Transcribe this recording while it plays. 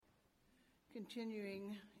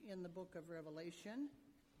Continuing in the book of Revelation,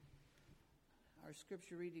 our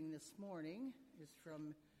scripture reading this morning is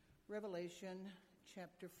from Revelation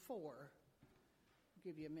chapter 4. I'll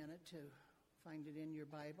give you a minute to find it in your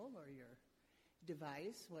Bible or your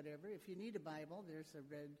device, whatever. If you need a Bible, there's a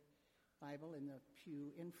red Bible in the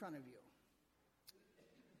pew in front of you.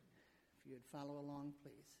 If you would follow along,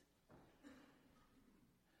 please.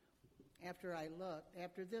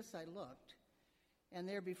 After this I looked, and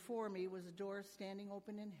there before me was a door standing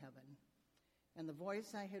open in heaven. And the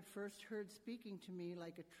voice I had first heard speaking to me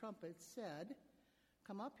like a trumpet said,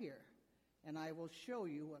 "Come up here, and I will show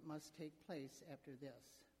you what must take place after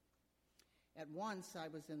this." At once I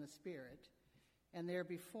was in the Spirit, and there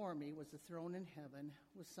before me was a throne in heaven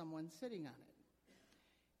with someone sitting on it.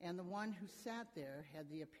 And the one who sat there had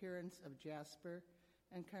the appearance of jasper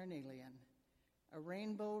and carnelian. A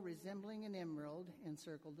rainbow resembling an emerald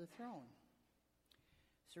encircled the throne.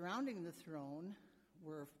 Surrounding the throne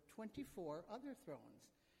were 24 other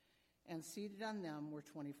thrones, and seated on them were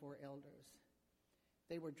 24 elders.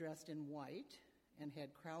 They were dressed in white and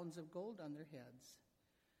had crowns of gold on their heads.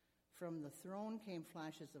 From the throne came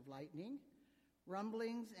flashes of lightning,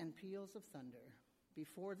 rumblings, and peals of thunder.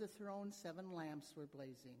 Before the throne 7 lamps were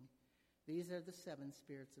blazing. These are the 7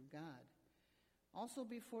 spirits of God. Also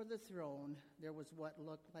before the throne there was what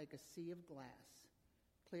looked like a sea of glass,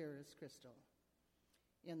 clear as crystal.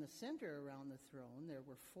 In the center around the throne there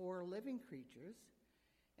were 4 living creatures,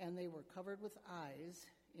 and they were covered with eyes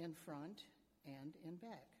in front and in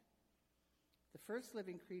back. The first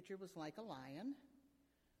living creature was like a lion.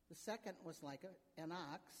 The second was like an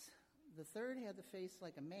ox. The third had the face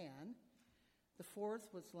like a man. The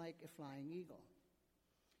fourth was like a flying eagle.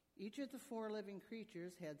 Each of the 4 living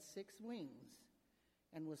creatures had 6 wings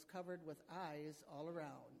and was covered with eyes all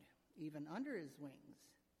around, even under his wings.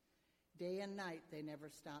 Day and night they never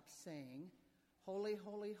stopped saying, "Holy,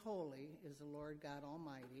 holy, holy is the Lord God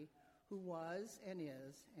Almighty, who was and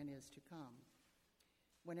is to come."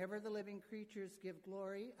 Whenever the living creatures give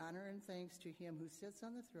glory, honor, and thanks to him who sits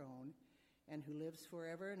on the throne and who lives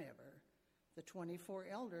forever and ever, the 24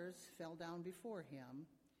 elders fell down before him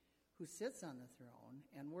who sits on the throne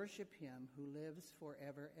and worship him who lives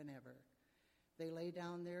forever and ever. They lay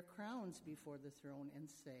down their crowns before the throne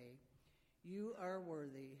and say, "You are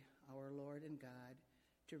worthy, our Lord and God,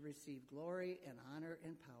 to receive glory and honor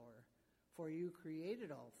and power, for you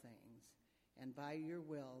created all things, and by your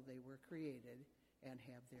will they were created and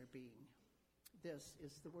have their being." This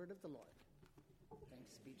is the word of the Lord.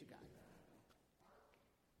 Thanks be to God.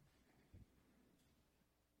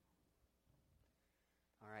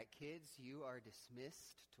 All right, kids, you are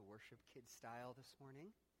dismissed to worship kid style this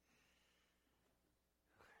morning.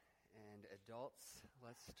 And adults,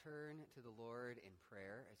 let's turn to the Lord in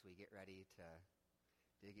prayer as we get ready to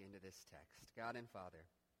dig into this text. God and Father,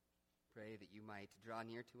 pray that you might draw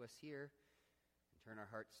near to us here and turn our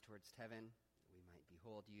hearts towards heaven, that we might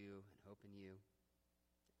behold you and hope in you.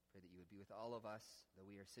 Pray that you would be with all of us, though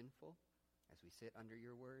we are sinful, as we sit under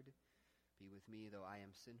your word. Be with me, though I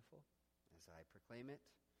am sinful, as I proclaim it.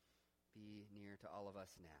 Be near to all of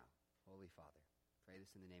us now. Holy Father, pray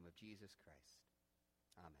this in the name of Jesus Christ.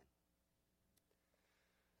 Amen.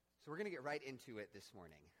 So we're going to get right into it this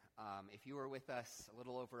morning. If you were with us a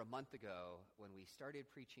little over a month ago when we started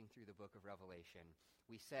preaching through the book of Revelation,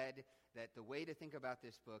 we said that the way to think about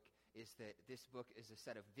this book is that this book is a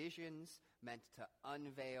set of visions meant to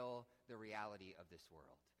unveil the reality of this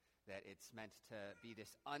world. That it's meant to be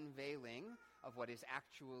this unveiling of what is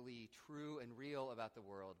actually true and real about the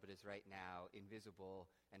world, but is right now invisible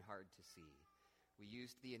and hard to see. We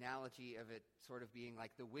used the analogy of it sort of being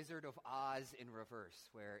like the Wizard of Oz in reverse,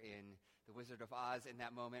 where in the Wizard of Oz in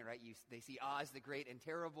that moment, right, they see Oz the great and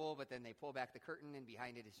terrible, but then they pull back the curtain and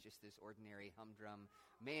behind it is just this ordinary humdrum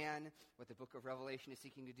man. What the book of Revelation is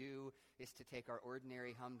seeking to do is to take our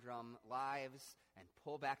ordinary humdrum lives and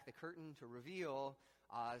pull back the curtain to reveal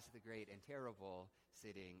Oz the great and terrible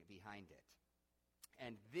sitting behind it.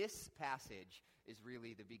 And this passage is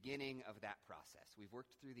really the beginning of that process. We've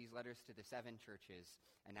worked through these letters to the 7 churches,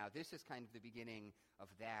 and now this is kind of the beginning of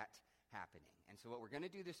that happening. And so what we're going to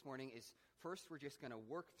do this morning is first we're just going to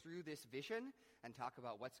work through this vision and talk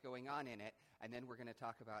about what's going on in it, and then we're going to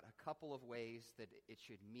talk about a couple of ways that it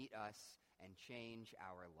should meet us and change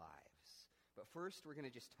our lives. But first we're going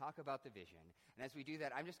to just talk about the vision. And as we do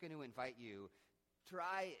that, I'm just going to invite you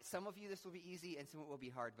some of you this will be easy and some of it will be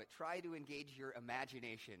hard, but try to engage your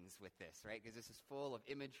imaginations with this, right? Because this is full of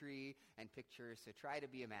imagery and pictures, so try to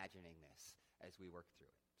be imagining this as we work through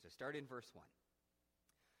it. So start in verse 1.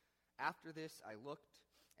 After this I looked,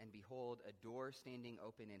 and behold, a door standing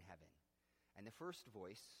open in heaven. And the first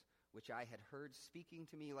voice, which I had heard speaking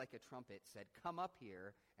to me like a trumpet, said, "Come up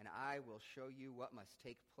here, and I will show you what must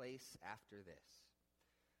take place after this."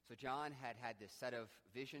 So John had had this set of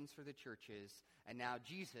visions for the churches, and now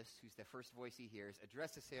Jesus, who's the first voice he hears,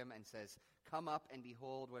 addresses him and says, "Come up and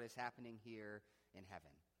behold what is happening here in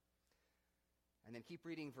heaven." And then keep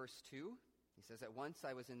reading verse 2. He says, "At once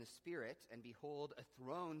I was in the Spirit, and behold, a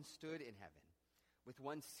throne stood in heaven, with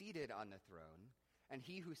one seated on the throne. And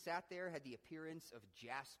he who sat there had the appearance of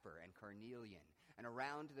jasper and carnelian, and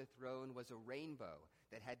around the throne was a rainbow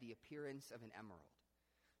that had the appearance of an emerald."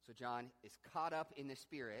 So John is caught up in the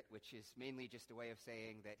Spirit, which is mainly just a way of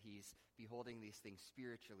saying that he's beholding these things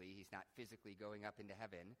spiritually. He's not physically going up into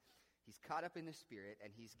heaven. He's caught up in the Spirit,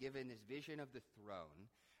 and he's given this vision of the throne.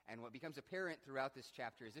 And what becomes apparent throughout this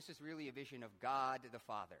chapter is this is really a vision of God the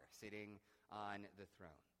Father sitting on the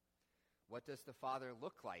throne. What does the Father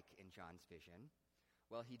look like in John's vision?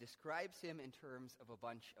 Well, he describes him in terms of a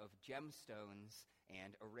bunch of gemstones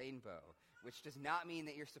and a rainbow, which does not mean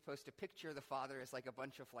that you're supposed to picture the Father as like a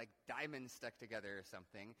bunch of like diamonds stuck together or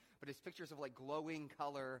something, but it's pictures of like glowing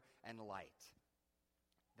color and light.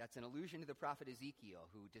 That's an allusion to the prophet Ezekiel,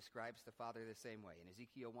 who describes the Father the same way. In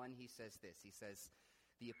Ezekiel 1, he says this. He says,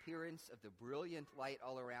 "The appearance of the brilliant light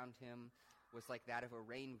all around him was like that of a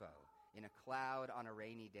rainbow in a cloud on a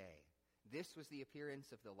rainy day. This was the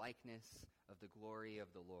appearance of the likeness of the glory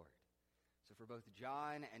of the Lord." So for both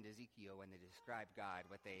John and Ezekiel, when they describe God,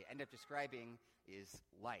 what they end up describing is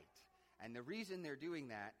light. And the reason they're doing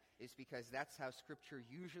that is because that's how Scripture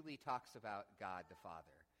usually talks about God the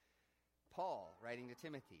Father. Paul, writing to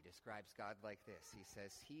Timothy, describes God like this. He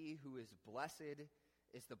says, "He who is the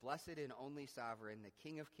blessed and only sovereign, the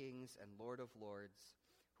King of kings and Lord of lords,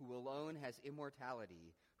 who alone has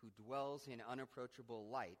immortality, who dwells in unapproachable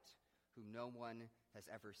light, whom no one has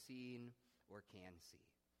ever seen or can see."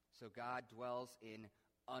 So God dwells in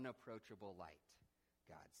unapproachable light,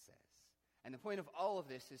 God says. And the point of all of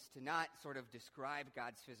this is to not sort of describe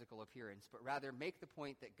God's physical appearance, but rather make the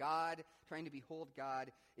point that God, trying to behold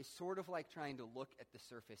God, is sort of like trying to look at the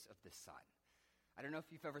surface of the sun. I don't know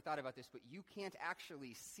if you've ever thought about this, but you can't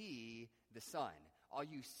actually see the sun. All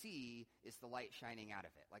you see is the light shining out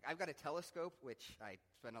of it. Like, I've got a telescope, which I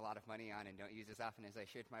spend a lot of money on and don't use as often as I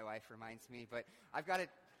should. My wife reminds me, but I've got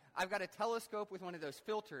a telescope with one of those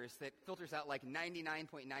filters that filters out like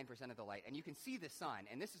 99.9% of the light, and you can see the sun,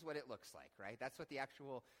 and this is what it looks like, right? That's what the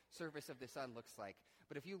actual surface of the sun looks like.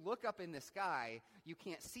 But if you look up in the sky, you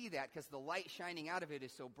can't see that because the light shining out of it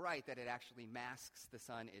is so bright that it actually masks the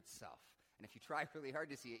sun itself. And if you try really hard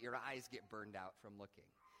to see it, your eyes get burned out from looking.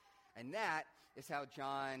 And that is how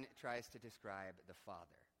John tries to describe the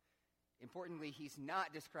Father. Importantly, he's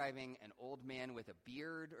not describing an old man with a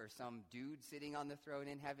beard or some dude sitting on the throne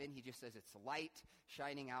in heaven. He just says it's light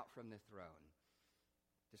shining out from the throne,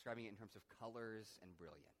 describing it in terms of colors and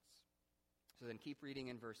brilliance. So then keep reading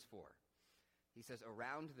in verse 4. He says,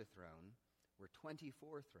 "Around the throne were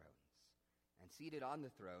 24 thrones, and seated on the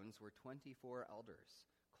thrones were 24 elders,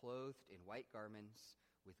 clothed in white garments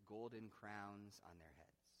with golden crowns on their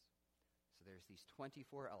heads." So there's these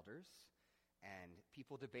 24 elders, and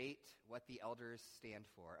people debate what the elders stand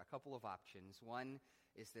for. A couple of options. One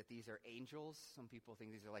is that these are angels. Some people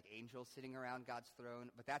think these are like angels sitting around God's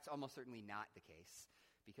throne, but that's almost certainly not the case,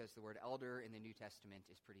 because the word elder in the New Testament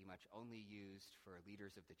is pretty much only used for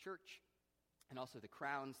leaders of the church, and also the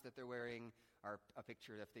crowns that they're wearing are a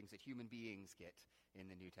picture of things that human beings get in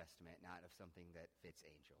the New Testament, not of something that fits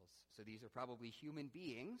angels. So these are probably human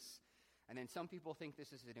beings. And then some people think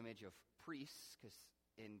this is an image of priests, because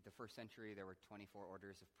in the first century there were 24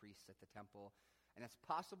 orders of priests at the temple. And that's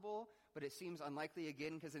possible, but it seems unlikely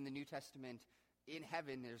again, because in the New Testament, in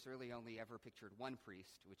heaven, there's really only ever pictured one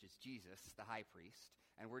priest, which is Jesus, the high priest.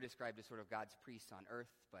 And we're described as sort of God's priests on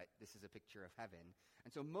earth, but this is a picture of heaven.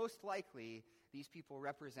 And so most likely, these people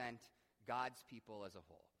represent God's people as a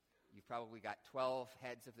whole. You've probably got 12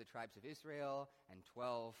 heads of the tribes of Israel and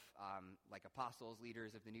 12 like apostles,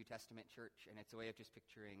 leaders of the New Testament church, and it's a way of just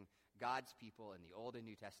picturing God's people in the Old and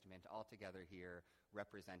New Testament all together here,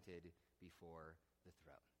 represented before the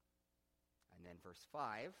throne. And then verse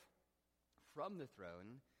 5, "From the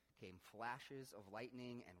throne came flashes of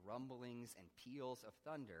lightning and rumblings and peals of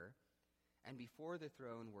thunder, and before the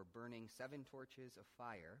throne were burning 7 torches of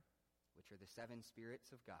fire, which are the 7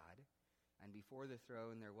 spirits of God. And before the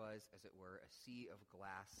throne there was, as it were, a sea of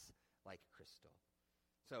glass like crystal."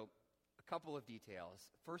 So, a couple of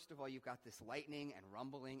details. First of all, you've got this lightning and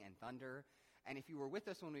rumbling and thunder. And if you were with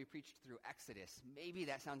us when we preached through Exodus, maybe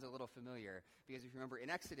that sounds a little familiar. Because if you remember, in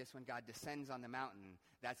Exodus, when God descends on the mountain,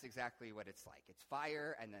 that's exactly what it's like. It's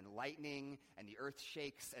fire and then lightning, and the earth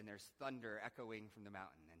shakes, and there's thunder echoing from the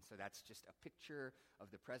mountain. And And so that's just a picture of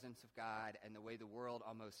the presence of God and the way the world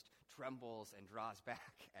almost trembles and draws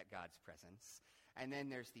back at God's presence. And then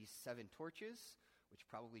there's these 7 torches, which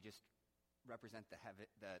probably just represent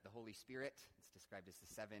the Holy Spirit. It's described as the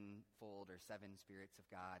 7-fold or 7 spirits of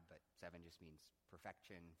God, but 7 just means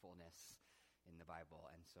perfection, fullness in the Bible.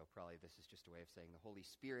 And so probably this is just a way of saying the Holy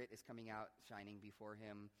Spirit is coming out, shining before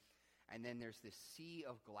him. And then there's this sea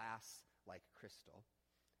of glass like crystal.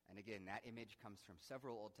 And again, that image comes from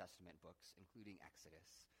several Old Testament books, including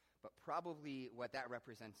Exodus. But probably what that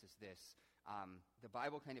represents is this. The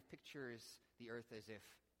Bible kind of pictures the earth as if,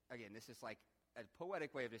 again, this is like a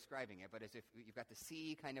poetic way of describing it, but as if you've got the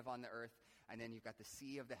sea kind of on the earth, and then you've got the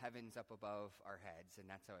sea of the heavens up above our heads, and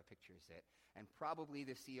that's how it pictures it. And probably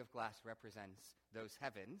the sea of glass represents those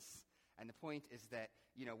heavens. And the point is that,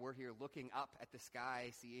 we're here looking up at the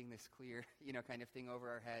sky, seeing this clear, kind of thing over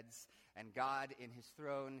our heads. And God in his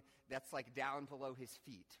throne, that's like down below his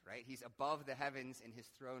feet, right? He's above the heavens in his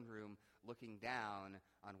throne room, looking down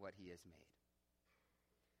on what he has made.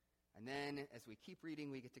 And then, as we keep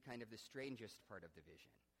reading, we get to kind of the strangest part of the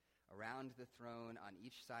vision. Around the throne, on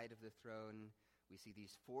each side of the throne, we see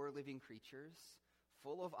these 4 living creatures,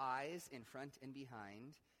 full of eyes in front and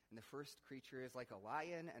behind. And the first creature is like a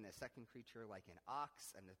lion, and the second creature like an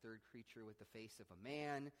ox, and the third creature with the face of a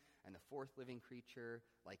man, and the fourth living creature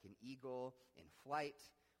like an eagle in flight.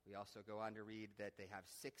 We also go on to read that they have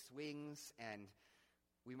 6 wings, and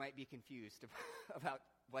we might be confused about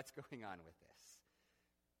what's going on with this.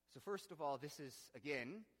 So first of all, this is,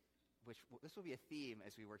 again, this will be a theme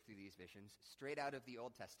as we work through these visions, straight out of the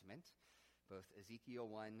Old Testament. Both Ezekiel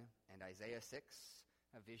 1 and Isaiah 6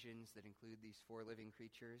 have visions that include these 4 living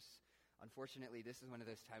creatures. Unfortunately, this is one of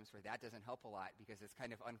those times where that doesn't help a lot because it's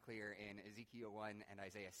kind of unclear in Ezekiel 1 and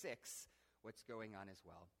Isaiah 6 what's going on as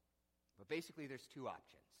well. But basically, there's 2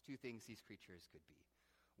 options, 2 things these creatures could be.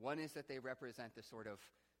 One is that they represent the sort of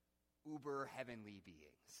uber heavenly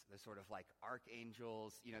beings, the sort of like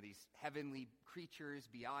archangels, these heavenly creatures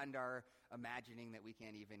beyond our imagining that we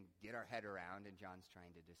can't even get our head around, and John's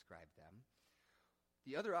trying to describe them.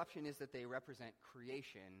 The other option is that they represent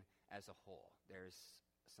creation as a whole. There's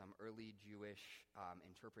some early Jewish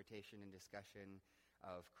interpretation and discussion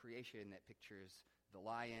of creation that pictures the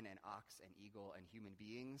lion and ox and eagle and human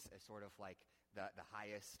beings as sort of like the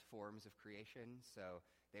highest forms of creation. So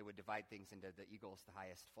they would divide things into the eagle's the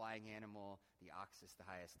highest flying animal, the ox is the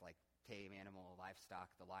highest like tame animal, livestock,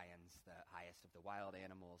 the lion's the highest of the wild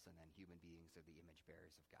animals, and then human beings are the image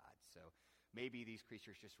bearers of God. So maybe these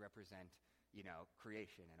creatures just represent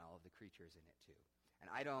creation and all of the creatures in it too. And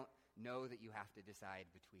I don't know that you have to decide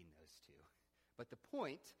between those 2. But the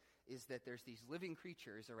point is that there's these living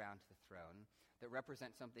creatures around the throne that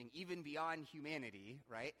represent something even beyond humanity,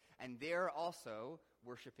 right? And they're also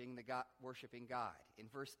worshiping God. In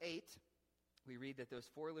verse 8, we read that those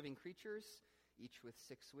 4 living creatures, each with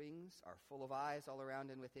 6 wings, are full of eyes all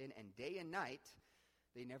around and within, and day and night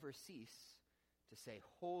they never cease to say,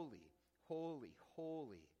 "Holy, holy,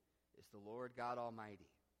 holy is the Lord God Almighty,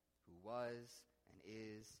 who was and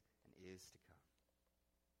is to come."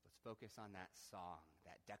 Let's focus on that song,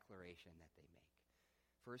 that declaration that they make.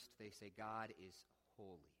 First, they say God is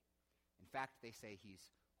holy. In fact, they say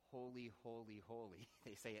he's holy, holy, holy.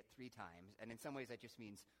 They say it 3 times, and in some ways that just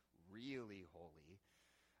means really holy.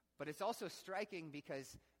 But it's also striking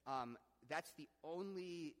because that's the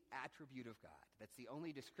only attribute of God. That's the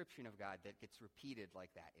only description of God that gets repeated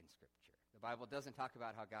like that in Scripture. The Bible doesn't talk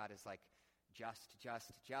about how God is like just,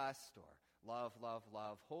 or love, love,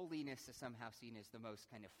 love. Holiness is somehow seen as the most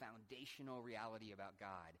kind of foundational reality about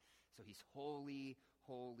God. So he's holy,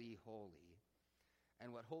 holy, holy.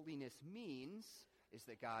 And what holiness means is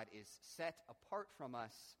that God is set apart from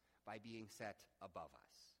us by being set above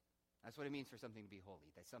us. That's what it means for something to be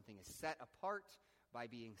holy, that something is set apart by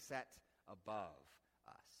being set above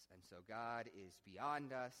us. And so God is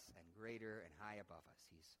beyond us and greater and high above us.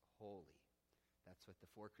 He's holy. That's what the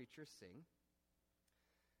 4 creatures sing.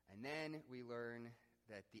 And then we learn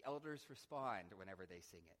that the elders respond whenever they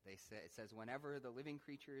sing it. It says, "Whenever the living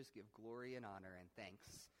creatures give glory and honor and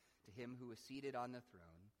thanks to him who is seated on the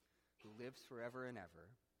throne, who lives forever and ever,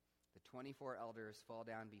 the 24 elders fall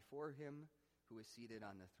down before him who is seated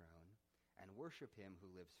on the throne and worship him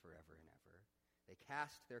who lives forever and ever. They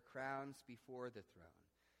cast their crowns before the throne."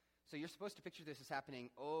 So you're supposed to picture this as happening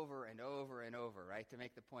over and over and over, right, to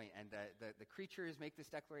make the point. And the creatures make this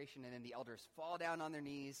declaration, and then the elders fall down on their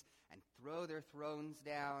knees and throw their thrones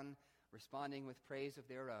down, responding with praise of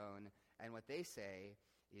their own. And what they say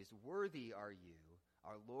is, "Worthy are you,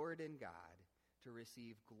 our Lord and God, to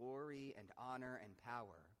receive glory and honor and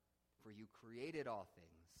power, for you created all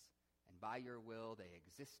things, and by your will they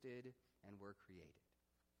existed and were created.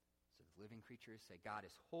 So the living creatures say God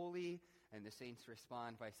is holy, and the saints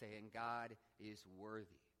respond by saying God is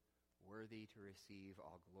worthy, worthy to receive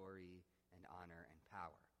all glory and honor and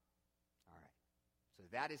power. All right. So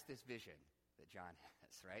that is this vision that John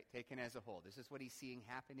has, right? Taken as a whole. This is what he's seeing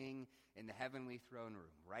happening in the heavenly throne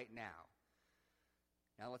room right now.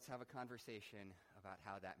 Now let's have a conversation about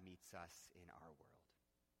how that meets us in our world.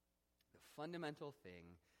 The fundamental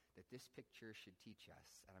thing that this picture should teach us,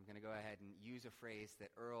 and I'm going to go ahead and use a phrase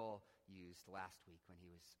that Earl used last week when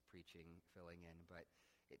he was preaching, filling in, but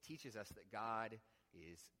it teaches us that God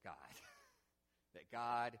is God. That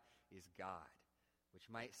God is God,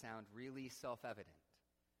 which might sound really self-evident,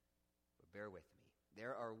 but bear with me.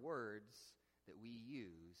 There are words that we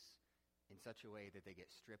use in such a way that they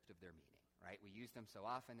get stripped of their meaning, right? We use them so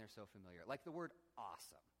often, they're so familiar. Like the word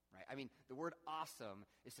awesome, right? I mean, the word awesome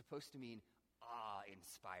is supposed to mean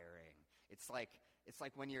awe-inspiring. It's like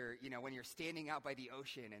when you're standing out by the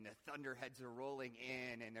ocean and the thunderheads are rolling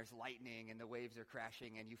in and there's lightning and the waves are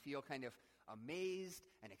crashing and you feel kind of amazed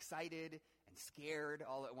and excited and scared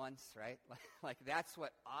all at once, right? Like that's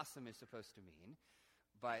what awesome is supposed to mean.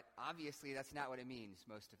 But obviously that's not what it means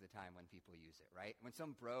most of the time when people use it, right? When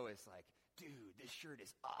some bro is like, dude, this shirt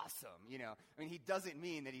is awesome, I mean, he doesn't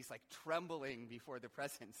mean that he's like trembling before the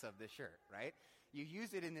presence of the shirt, right? You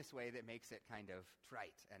use it in this way that makes it kind of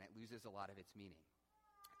trite and it loses a lot of its meaning.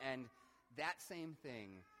 And that same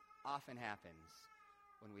thing often happens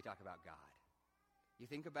when we talk about God. You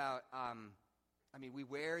think about, we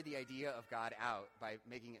wear the idea of God out by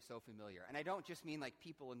making it so familiar. And I don't just mean like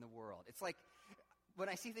people in the world. It's like when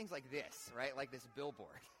I see things like this, right, like this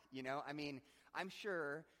billboard, I'm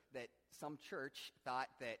sure that some church thought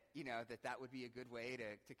that, that would be a good way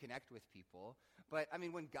to connect with people. But,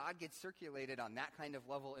 when God gets circulated on that kind of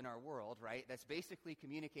level in our world, right, that's basically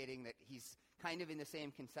communicating that he's kind of in the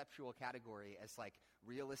same conceptual category as, like,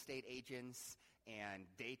 real estate agents and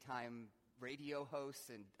daytime radio hosts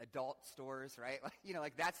and adult stores, right?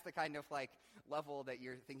 Like that's the kind of, like, level that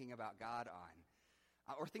you're thinking about God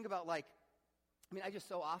on. Or think about, like, I just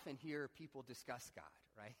so often hear people discuss God,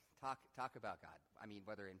 right? Talk about God.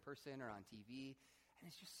 Whether in person or on TV, and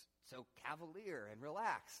it's just so cavalier and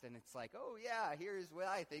relaxed. And it's like, oh yeah, here's what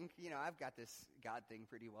I think. I've got this God thing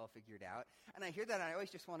pretty well figured out. And I hear that, and I always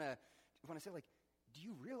just want to say, like, do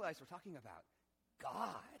you realize we're talking about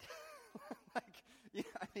God?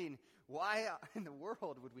 Why in the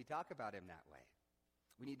world would we talk about him that way?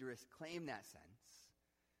 We need to claim that sense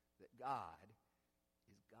that God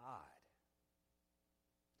is God.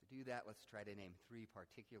 To do that, let's try to name 3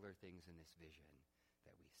 particular things in this vision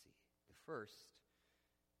that we see. The first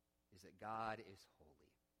is that God is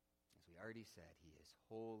holy. As we already said, he is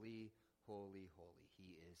holy, holy, holy.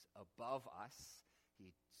 He is above us.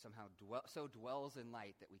 He somehow dwells in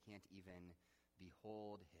light that we can't even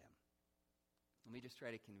behold him. Let me just try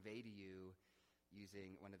to convey to you,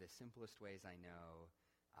 using one of the simplest ways I know,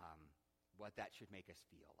 what that should make us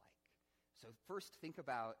feel like. So first, think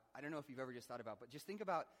about, I don't know if you've ever just thought about, but just think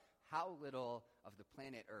about how little of the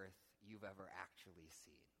planet Earth you've ever actually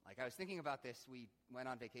seen. Like, I was thinking about this. We went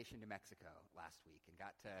on vacation to Mexico last week and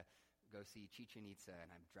got to go see Chichen Itza, and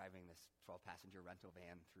I'm driving this 12-passenger rental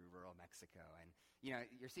van through rural Mexico. And,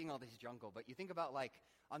 you're seeing all this jungle, but you think about, like,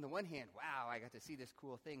 on the one hand, wow, I got to see this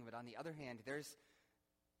cool thing, but on the other hand, there's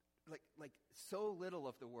like so little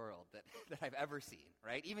of the world that I've ever seen,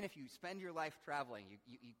 right? Even if you spend your life traveling,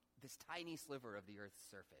 you this tiny sliver of the Earth's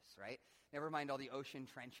surface, right? Never mind all the ocean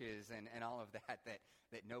trenches and all of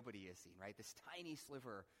that nobody has seen, right? This tiny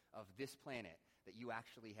sliver of this planet that you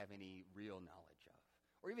actually have any real knowledge of.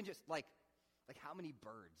 Or even just like how many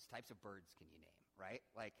types of birds can you name, right?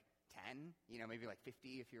 Like 10, maybe like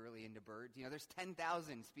 50 if you're really into birds. There's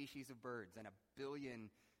 10,000 species of birds and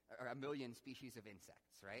a million species of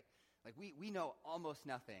insects, right? Like we know almost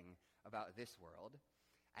nothing about this world.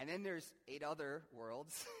 And then there's 8 other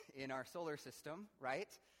worlds in our solar system, right?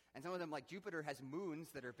 And some of them, like Jupiter, has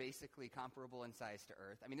moons that are basically comparable in size to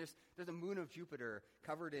Earth. There's a moon of Jupiter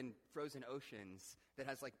covered in frozen oceans that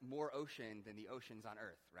has like more ocean than the oceans on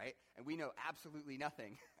Earth, right? And we know absolutely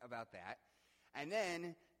nothing about that. And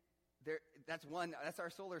then that's our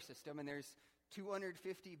solar system, and there's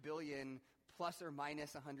 250 billion plus or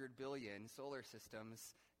minus 100 billion solar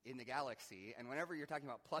systems in the galaxy. And whenever you're talking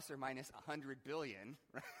about plus or minus 100 billion,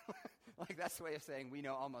 right? Like that's the way of saying we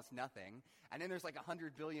know almost nothing. And then there's like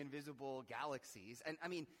 100 billion visible galaxies. And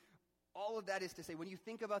all of that is to say, when you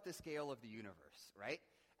think about the scale of the universe, right?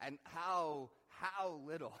 And how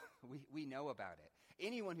little we know about it.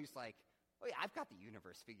 Anyone who's like, oh yeah, I've got the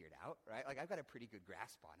universe figured out, right? Like I've got a pretty good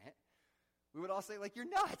grasp on it. We would all say, like, you're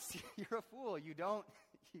nuts. You're a fool. You don't.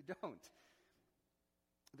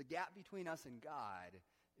 The gap between us and God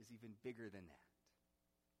is even bigger than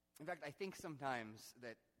that. In fact, I think sometimes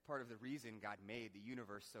that part of the reason God made the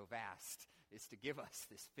universe so vast is to give us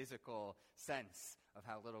this physical sense of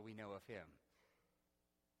how little we know of him.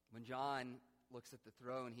 When John looks at the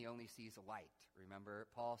throne, he only sees a light. Remember,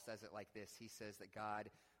 Paul says it like this. He says that God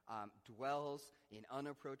dwells in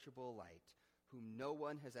unapproachable light, whom no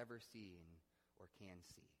one has ever seen or can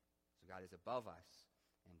see. So God is above us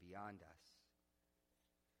and beyond us.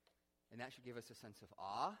 And that should give us a sense of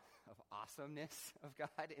awe, of awesomeness of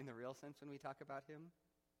God in the real sense when we talk about him,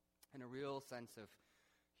 and a real sense of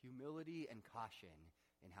humility and caution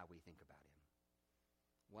in how we think about him.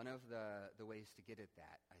 One of the ways to get at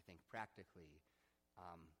that, I think, practically,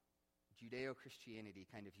 Judeo-Christianity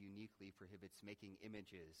kind of uniquely prohibits making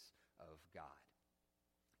images of God.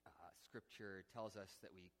 Scripture tells us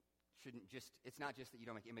that we shouldn't just, it's not just that you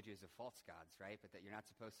don't make images of false gods, right? But that you're not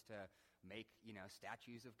supposed to make,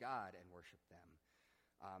 statues of God and worship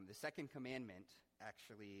them. The second commandment,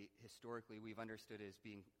 actually, historically, we've understood as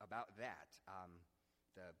being about that.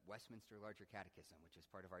 The Westminster Larger Catechism, which is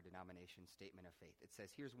part of our denomination's statement of faith. It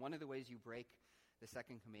says, here's one of the ways you break the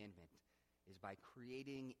second commandment is by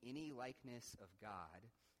creating any likeness of God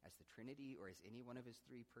as the Trinity or as any one of his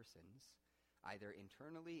three persons, either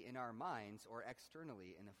internally in our minds or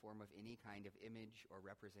externally in the form of any kind of image or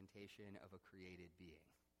representation of a created being.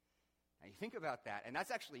 Now you think about that, and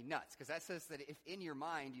that's actually nuts, because that says that if in your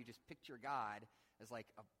mind you just picture God as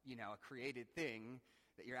like a created thing,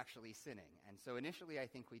 that you're actually sinning. And so initially I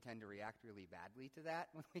think we tend to react really badly to that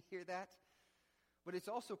when we hear that. But it's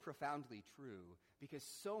also profoundly true, because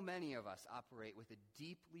so many of us operate with a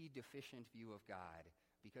deeply deficient view of God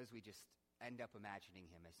because we just end up imagining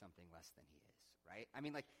him as something less than he is, right? I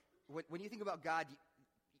mean, like, when you think about God,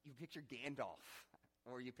 you picture Gandalf,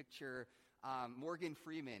 or you picture Morgan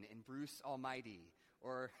Freeman in Bruce Almighty,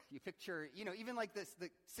 or you picture, even like the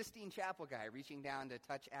Sistine Chapel guy reaching down to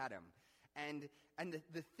touch Adam. And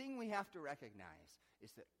the thing we have to recognize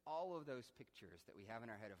is that all of those pictures that we have in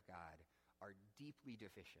our head of God are deeply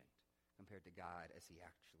deficient compared to God as he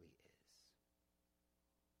actually is.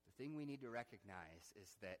 The thing we need to recognize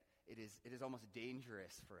is that it is almost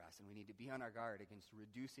dangerous for us, and we need to be on our guard against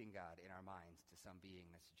reducing God in our minds to some being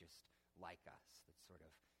that's just like us, that's sort of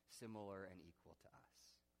similar and equal to us.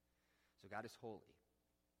 So God is holy.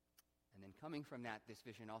 And then coming from that, this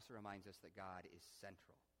vision also reminds us that God is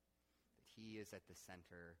central. He is at the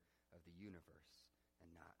center of the universe and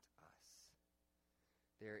not us.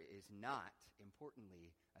 There is not,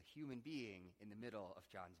 importantly, a human being in the middle of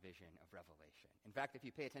John's vision of Revelation. In fact, if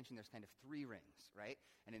you pay attention, there's kind of three rings, right?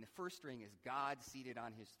 And in the first ring is God seated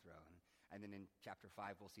on his throne. And then in chapter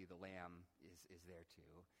 5, we'll see the Lamb is there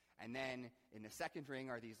too. And then in the second ring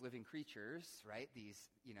are these living creatures, right? These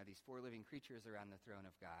four living creatures around the throne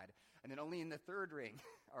of God. And then only in the third ring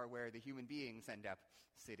are where the human beings end up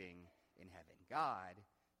sitting in heaven. God,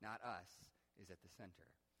 not us, is at the center.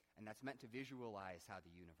 And that's meant to visualize how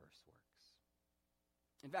the universe works.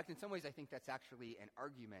 In fact, in some ways, I think that's actually an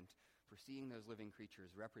argument for seeing those living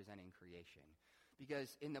creatures representing creation.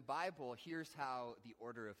 Because in the Bible, here's how the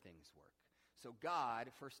order of things work. So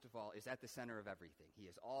God, first of all, is at the center of everything. He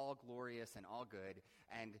is all glorious and all good.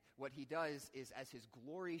 And what he does is, as his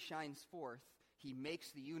glory shines forth, he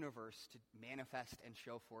makes the universe to manifest and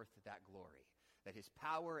show forth that glory. That his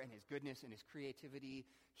power and his goodness and his creativity,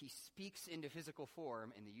 he speaks into physical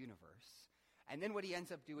form in the universe. And then what he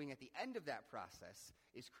ends up doing at the end of that process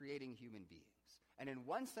is creating human beings. And in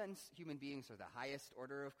one sense, human beings are the highest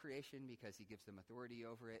order of creation because he gives them authority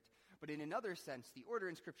over it. But in another sense, the order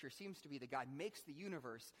in Scripture seems to be that God makes the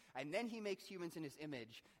universe, and then he makes humans in his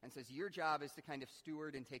image and says, your job is to kind of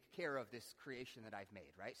steward and take care of this creation that I've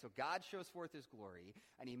made, right? So God shows forth his glory,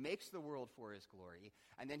 and he makes the world for his glory,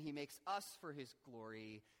 and then he makes us for his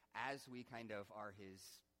glory as we kind of are his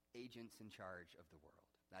agents in charge of the world.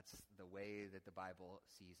 That's the way that the Bible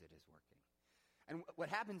sees it as working. And what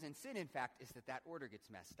happens in sin, in fact, is that order gets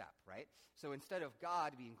messed up, right? So instead of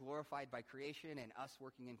God being glorified by creation and us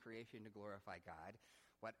working in creation to glorify God,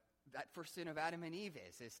 what that first sin of Adam and Eve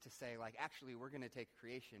is to say, like, actually, we're going to take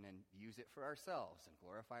creation and use it for ourselves and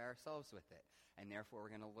glorify ourselves with it. And therefore,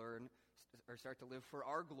 we're going to learn or start to live for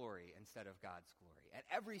our glory instead of God's glory. And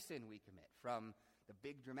every sin we commit, from the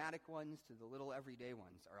big dramatic ones to the little everyday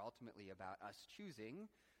ones, are ultimately about us choosing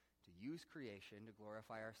to use creation to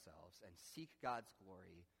glorify ourselves and seek God's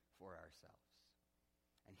glory for ourselves.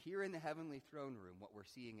 And here in the heavenly throne room, what we're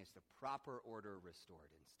seeing is the proper order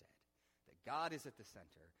restored instead. That God is at the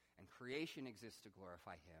center, and creation exists to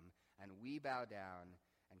glorify him, and we bow down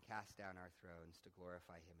and cast down our thrones to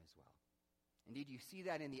glorify him as well. Indeed, you see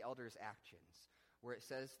that in the elders' actions, where it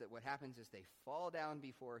says that what happens is they fall down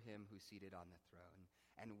before him who's seated on the throne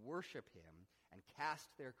and worship him and cast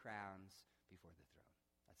their crowns before the throne.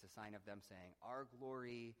 That's a sign of them saying, our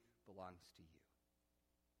glory belongs to you.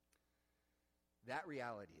 That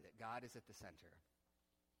reality that God is at the center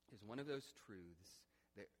is one of those truths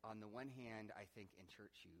that on the one hand, I think in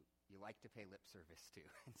church you like to pay lip service to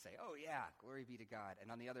and say, oh yeah, glory be to God.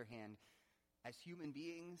 And on the other hand, as human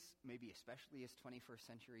beings, maybe especially as 21st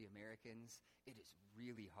century Americans, it is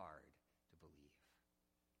really hard to believe.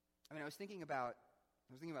 I mean, I was thinking about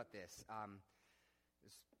this.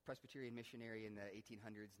 This Presbyterian missionary in the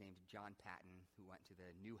 1800s named John Patton, who went to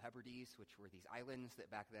the New Hebrides, which were these islands that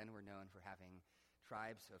back then were known for having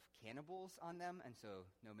tribes of cannibals on them, and so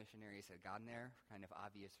no missionaries had gone there for kind of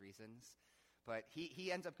obvious reasons. But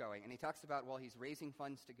he ends up going, and he talks about, while he's raising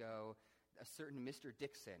funds to go, a certain Mr.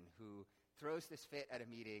 Dixon who throws this fit at a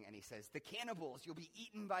meeting, and he says, the cannibals, you'll be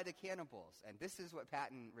eaten by the cannibals. And this is what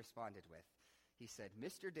Patton responded with. He said,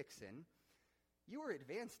 Mr. Dixon, you are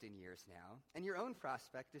advanced in years now, and your own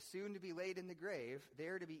prospect is soon to be laid in the grave,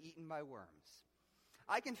 there to be eaten by worms.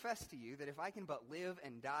 I confess to you that if I can but live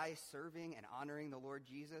and die serving and honoring the Lord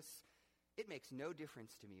Jesus, it makes no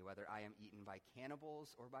difference to me whether I am eaten by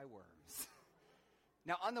cannibals or by worms.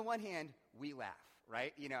 Now, on the one hand, we laugh,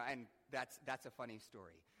 right? And that's a funny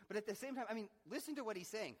story. But at the same time, I mean, listen to what he's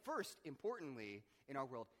saying. First, importantly, in our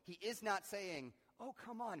world, he is not saying, oh,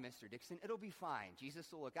 come on, Mr. Dixon, it'll be fine.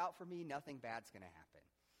 Jesus will look out for me. Nothing bad's going to happen.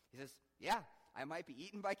 He says, yeah, I might be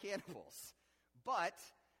eaten by cannibals, but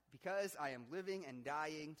because I am living and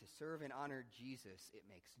dying to serve and honor Jesus, it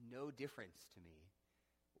makes no difference to me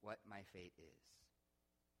what my fate is.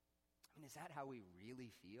 I mean, is that how we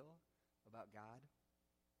really feel about God?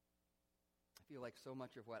 I feel like so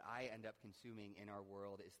much of what I end up consuming in our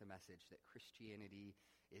world is the message that Christianity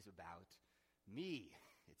is about me.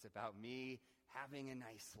 It's about me having a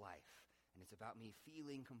nice life, and it's about me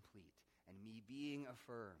feeling complete, and me being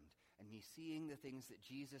affirmed, and me seeing the things that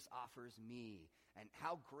Jesus offers me, and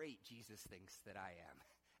how great Jesus thinks that I am.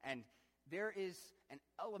 And there is an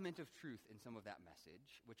element of truth in some of that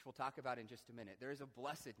message, which we'll talk about in just a minute. There is a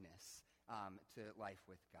blessedness to life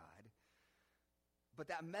with God. But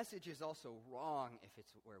that message is also wrong if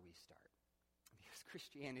it's where we start. Because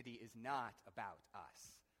Christianity is not about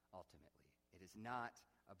us, ultimately. It is not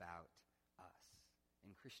about us.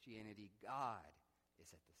 In Christianity, God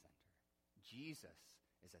is at the center. Jesus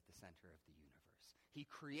is at the center of the universe. He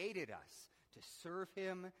created us to serve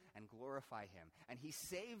him and glorify him. And he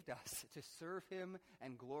saved us to serve him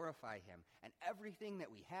and glorify him. And everything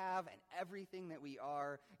that we have and everything that we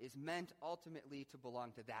are is meant ultimately to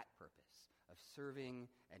belong to that purpose of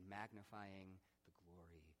serving and magnifying the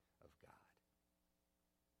glory of God.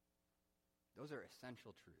 Those are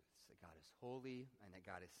essential truths, that God is holy and that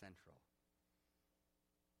God is central.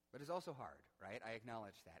 But it's also hard, right? I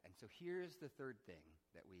acknowledge that. And so here's the third thing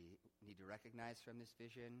that we need to recognize from this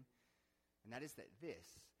vision, and that is that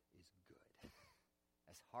this is good.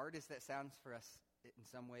 As hard as that sounds for us in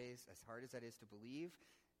some ways, as hard as that is to believe,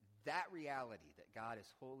 that reality that God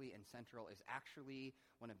is holy and central is actually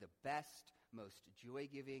one of the best, most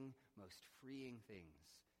joy-giving, most freeing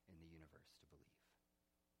things in the universe to believe.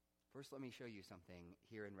 First, let me show you something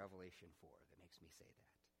here in Revelation 4 that makes me say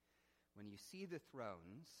that. When you see the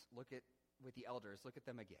thrones, with the elders, look at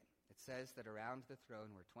them again. It says that around the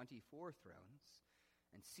throne were 24 thrones,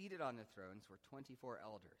 and seated on the thrones were 24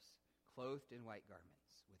 elders, clothed in white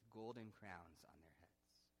garments, with golden crowns on their heads.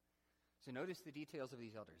 So notice the details of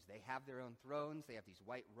these elders. They have their own thrones, they have these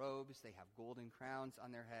white robes, they have golden crowns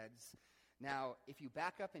on their heads. Now, if you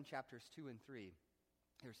back up in chapters 2 and 3,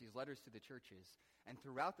 there's these letters to the churches, and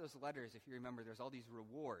throughout those letters, if you remember, there's all these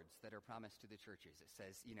rewards that are promised to the churches. It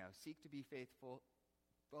says, seek to be faithful,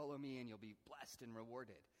 follow me, and you'll be blessed and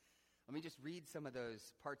rewarded. Let me just read some of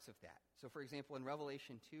those parts of that. So, for example, in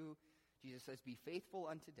Revelation 2, Jesus says, be faithful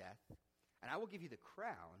unto death, and I will give you the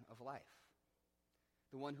crown of life.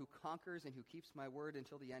 The one who conquers and who keeps my word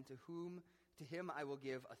until the end, to him I will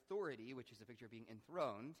give authority, which is a picture of being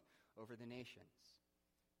enthroned, over the nations.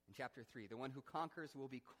 In chapter 3, the one who conquers will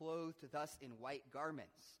be clothed thus in white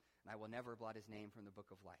garments, and I will never blot his name from the book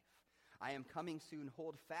of life. I am coming soon.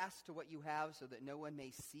 Hold fast to what you have so that no one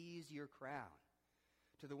may seize your crown.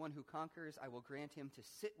 To the one who conquers, I will grant him to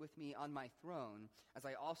sit with me on my throne, as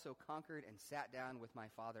I also conquered and sat down with my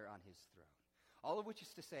Father on his throne. All of which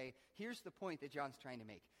is to say, here's the point that John's trying to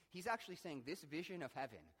make. He's actually saying this vision of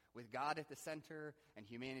heaven, with God at the center and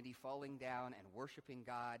humanity falling down and worshiping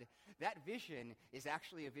God, that vision is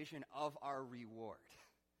actually a vision of our reward.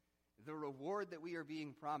 the reward that we are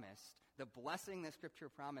being promised, the blessing that Scripture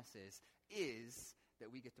promises, is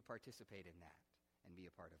that we get to participate in that and be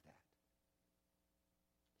a part of that.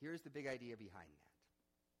 Here's the big idea behind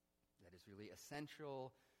that is really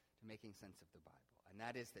essential to making sense of the Bible, and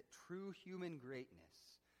that is that true human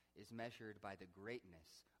greatness is measured by the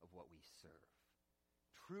greatness of what we serve.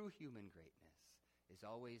 True human greatness is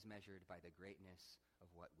always measured by the greatness of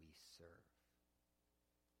what we serve.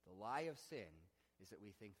 The lie of sin is that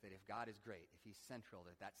we think that if God is great, if he's central,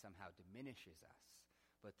 that somehow diminishes us.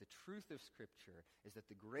 But the truth of Scripture is that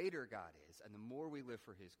the greater God is, and the more we live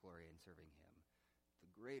for his glory in serving him,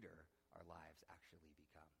 the greater our lives actually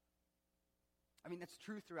become. I mean, that's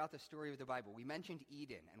true throughout the story of the Bible. We mentioned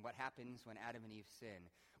Eden and what happens when Adam and Eve sin.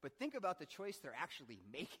 But think about the choice they're actually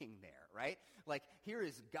making there, right? Like, here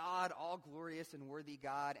is God, all glorious and worthy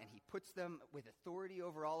God, and he puts them with authority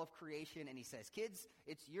over all of creation, and he says, kids,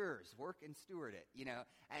 it's yours. Work and steward it, you know?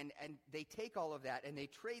 And they take all of that, and they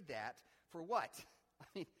trade that for what? I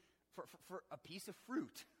mean, for a piece of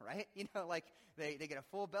fruit, right? You know, like, they get a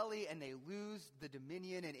full belly, and they lose the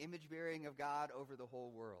dominion and image-bearing of God over the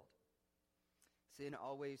whole world. Sin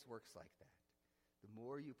always works like that. The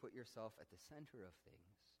more you put yourself at the center of things,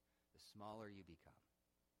 the smaller you become.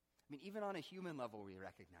 I mean, even on a human level, we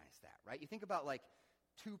recognize that, right? You think about, like,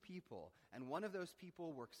 two people, and one of those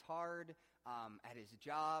people works hard at his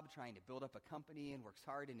job trying to build up a company, and works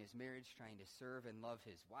hard in his marriage trying to serve and love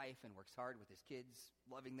his wife, and works hard with his kids,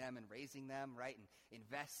 loving them and raising them, right? And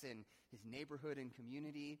invests in his neighborhood and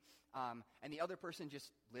community. And the other person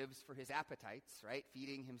just lives for his appetites, right?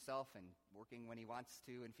 Feeding himself and working when he wants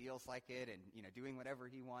to and feels like it, and, you know, doing whatever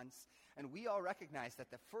he wants. And we all recognize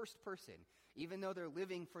that the first person, even though they're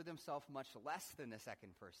living for themselves much less than the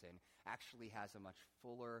second person, actually has a much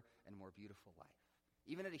fuller and more beautiful life.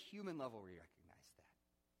 Even at a human level, we recognize that.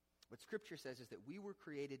 What Scripture says is that we were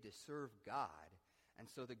created to serve God, and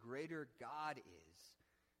so the greater God is,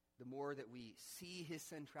 the more that we see his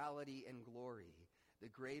centrality and glory, the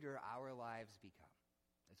greater our lives become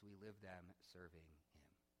as we live them serving him.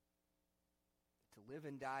 To live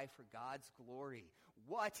and die for God's glory.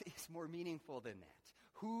 What is more meaningful than that?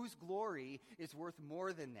 Whose glory is worth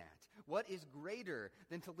more than that? What is greater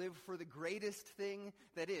than to live for the greatest thing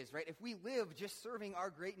that is, right? If we live just serving our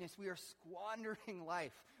greatness, we are squandering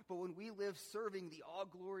life. But when we live serving the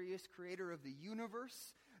all-glorious creator of the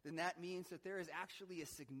universe, then that means that there is actually a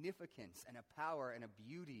significance and a power and a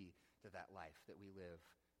beauty to that life that we live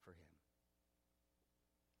for him.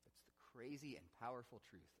 That's the crazy and powerful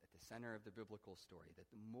truth at the center of the biblical story, that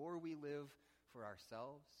the more we live for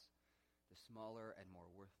ourselves, the smaller and more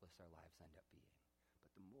worthless our lives end up being.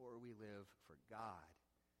 But the more we live for God,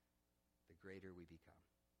 the greater we become.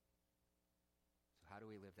 So how do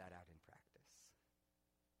we live that out in practice?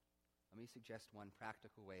 Let me suggest one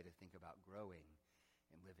practical way to think about growing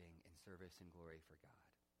and living in service and glory for God.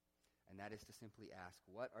 And that is to simply ask,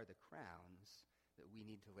 what are the crowns that we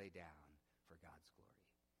need to lay down for God's glory?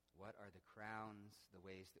 What are the crowns, the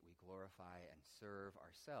ways that we glorify and serve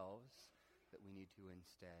ourselves, that we need to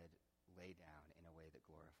instead lay down in a way that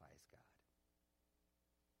glorifies God?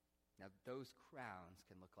 Now, those crowns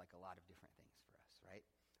can look like a lot of different things for us, right?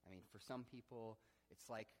 I mean, for some people,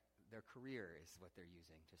 it's like their career is what they're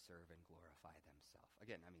using to serve and glorify themselves.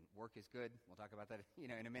 Again, I mean, work is good. We'll talk about that,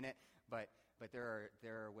 in a minute. But there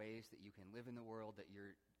are ways that you can live in the world that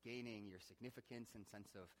you're gaining your significance and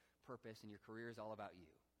sense of purpose, and your career is all about you,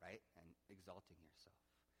 right? And exalting yourself.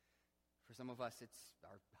 For some of us, it's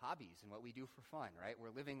our hobbies and what we do for fun, right?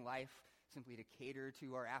 We're living life simply to cater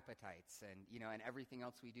to our appetites, and everything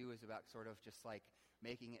else we do is about sort of just like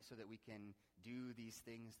making it so that we can do these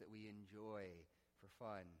things that we enjoy for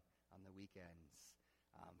fun on the weekends.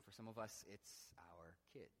 For some of us, it's our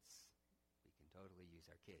kids. We can totally use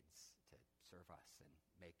our kids to serve us and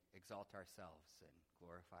exalt ourselves and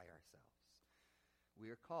glorify ourselves. We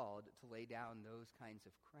are called to lay down those kinds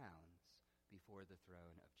of crowns before the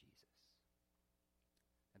throne of Jesus.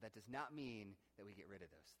 And that does not mean that we get rid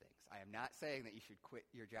of those things. I am not saying that you should quit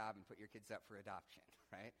your job and put your kids up for adoption,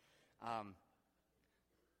 right?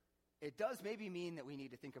 It does maybe mean that we need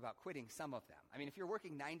to think about quitting some of them. I mean, if you're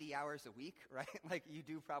working 90 hours a week, right, like you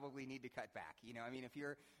do probably need to cut back. I mean, if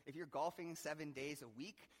you're golfing 7 days a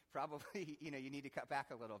week, probably, you need to cut back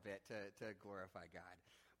a little bit to glorify God.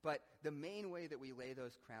 But the main way that we lay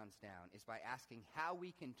those crowns down is by asking how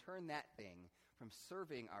we can turn that thing from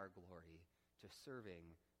serving our glory to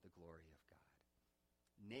serving the glory of God.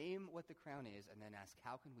 Name what the crown is, and then ask,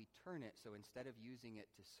 how can we turn it so instead of using it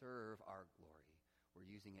to serve our glory, we're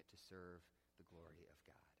using it to serve the glory of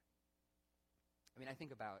God? I mean, I think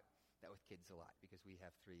about that with kids a lot because we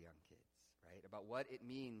have 3 young kids, right? About what it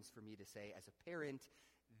means for me to say, as a parent,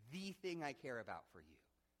 the thing I care about for you,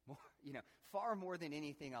 far more than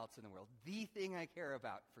anything else in the world, the thing I care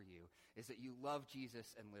about for you is that you love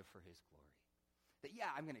Jesus and live for his glory. That,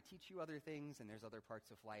 yeah, I'm going to teach you other things and there's other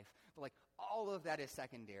parts of life, but like all of that is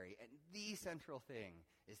secondary. And the central thing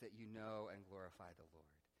is that you know and glorify the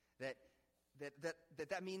Lord.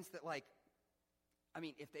 That means that, like, I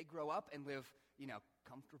mean, if they grow up and live,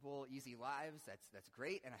 comfortable, easy lives, that's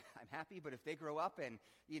great, and I'm happy. But if they grow up and,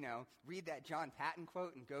 read that John Patton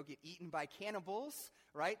quote and go get eaten by cannibals,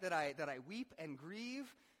 right, that I weep and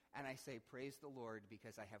grieve, and I say, praise the Lord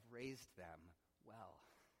because I have raised them well.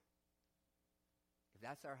 If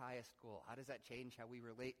that's our highest goal, how does that change how we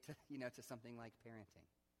relate to, to something like parenting?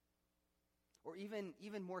 Or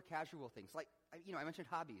even more casual things, like, I mentioned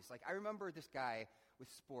hobbies. Like, I remember this guy with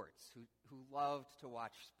sports who loved to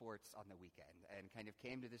watch sports on the weekend and kind of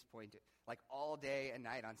came to this point, like, all day and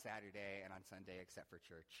night on Saturday and on Sunday except for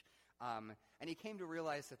church. And he came to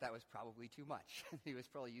realize that was probably too much. He was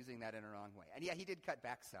probably using that in a wrong way. And yeah, he did cut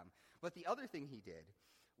back some. But the other thing he did,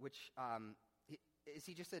 which is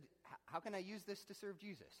he just said, how can I use this to serve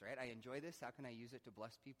Jesus, right? I enjoy this. How can I use it to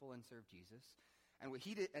bless people and serve Jesus? And what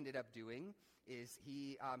he ended up doing is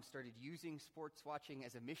he started using sports watching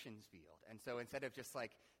as a missions field. And so instead of just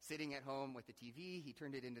like sitting at home with the TV, he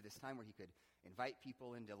turned it into this time where he could invite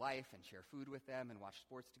people into life and share food with them and watch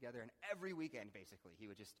sports together. And every weekend, basically, he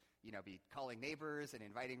would just, be calling neighbors and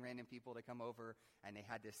inviting random people to come over. And they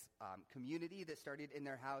had this community that started in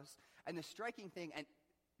their house. And the striking thing, and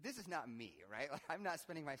this is not me, right? Like, I'm not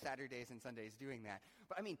spending my Saturdays and Sundays doing that.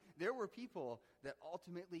 But I mean, there were people that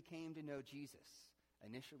ultimately came to know Jesus,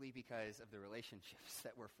 initially because of the relationships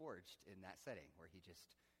that were forged in that setting, where he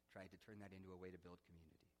just tried to turn that into a way to build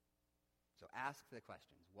community. So ask the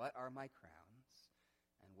questions. What are my crowns?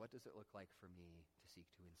 And what does it look like for me to seek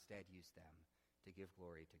to instead use them to give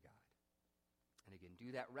glory to God? And again, do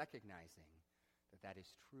that recognizing that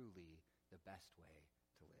is truly the best way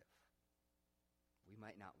to live. We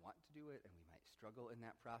might not want to do it, and we might struggle in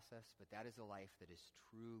that process, but that is a life that is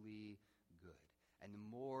truly good. And the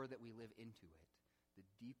more that we live into it, the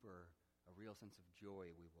deeper a real sense of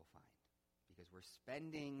joy we will find. Because we're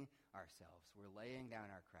spending ourselves, we're laying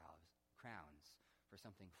down our crowns for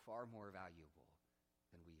something far more valuable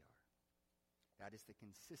than we are. That is the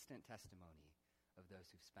consistent testimony of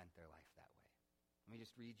those who've spent their life that way. Let me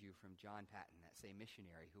just read you from John Patton, that same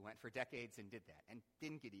missionary who went for decades and did that and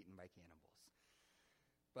didn't get eaten by cannibals.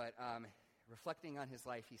 But reflecting on his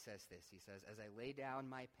life, he says this. He says, as I lay down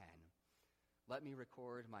my pen, let me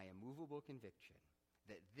record my immovable conviction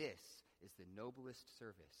that this is the noblest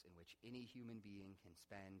service in which any human being can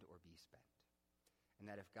spend or be spent. And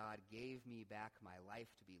that if God gave me back my life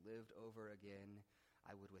to be lived over again,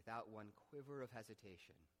 I would, without one quiver of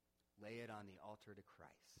hesitation, lay it on the altar to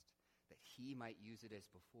Christ, that he might use it as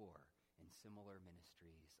before in similar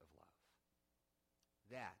ministries of love.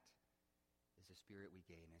 That is the spirit we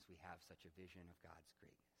gain as we have such a vision of God's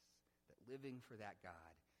greatness, that living for that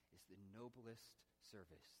God is the noblest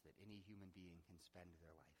service that any human being can spend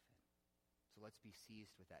their life in. So let's be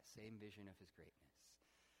seized with that same vision of his greatness,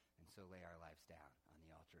 and so lay our lives down on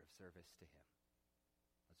the altar of service to him.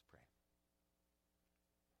 Let's pray.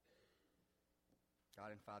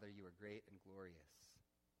 God and Father, you are great and glorious.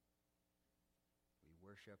 We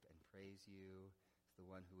worship and praise you as the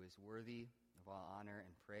one who is worthy of all honor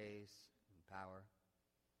and praise and power.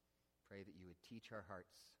 Pray that you would teach our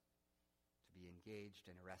hearts to be engaged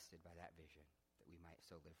and arrested by that vision, that we might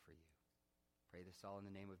so live for you. Pray this all in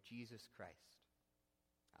the name of Jesus Christ,